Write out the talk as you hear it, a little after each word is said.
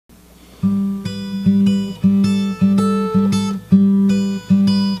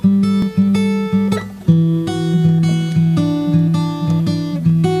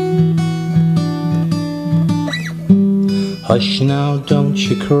Hush now, don't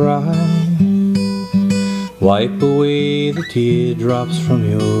you cry. Wipe away the teardrops from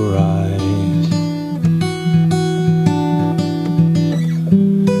your eyes.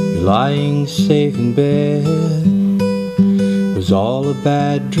 You're lying safe in bed. It was all a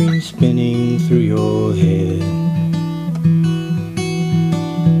bad dream spinning through your head.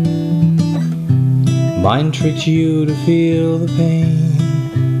 Mind tricks you to feel the pain.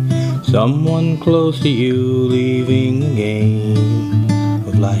 Someone close to you leaving the game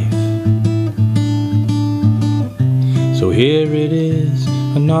of life. So here it is,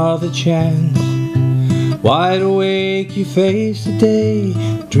 another chance. Wide awake, you face the day.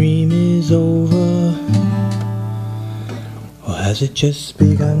 The dream is over, or has it just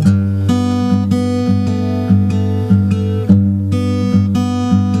begun?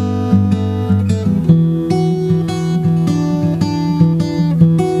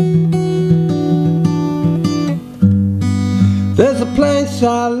 There's a place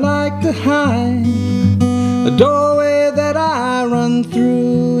I like to hide, a doorway that I run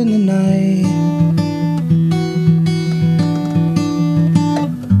through in the night.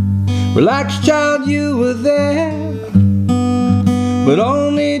 Relax, child, you were there, but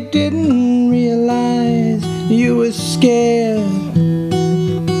only didn't realize you were scared.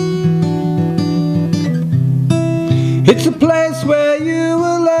 It's a place where you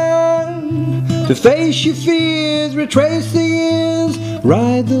will learn to face your fears, retrace the years,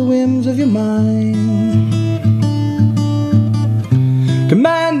 ride the whims of your mind.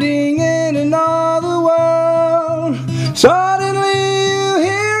 Commanding in another world, suddenly you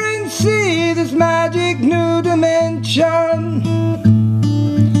hear and see this magic new dimension.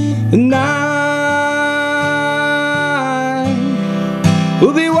 And I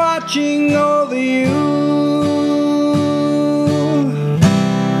will be watching over you,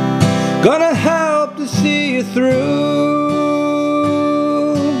 gonna help to see you through,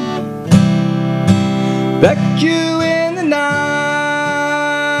 back you in the night.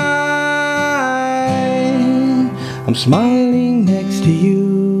 I'm smiling next to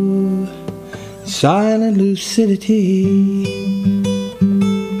you, silent lucidity.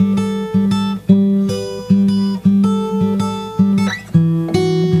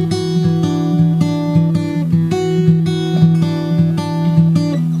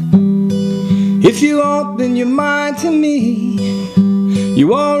 If you open your mind to me, you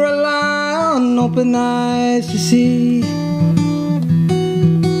won't rely on open eyes to see.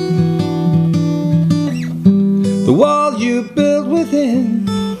 The walls you built within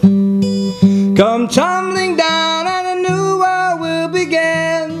come tumbling down and a new world will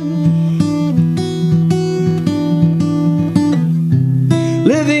begin.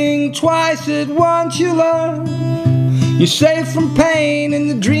 Living twice at once you learn, you're safe from pain in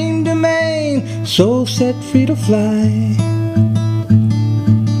the dream domain, soul set free to fly.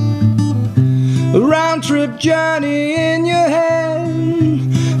 A round-trip journey in your head,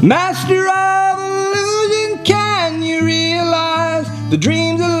 master of illusion. Can you realize the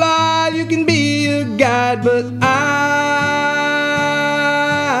dream's alive? You can be a guide, but I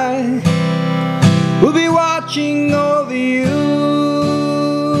will be watching over you,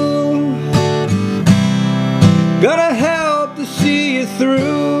 gonna help to see you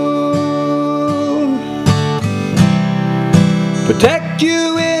through, protect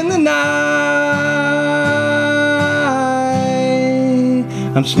you in the night.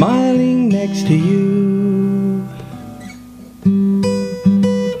 I'm smiling next to you.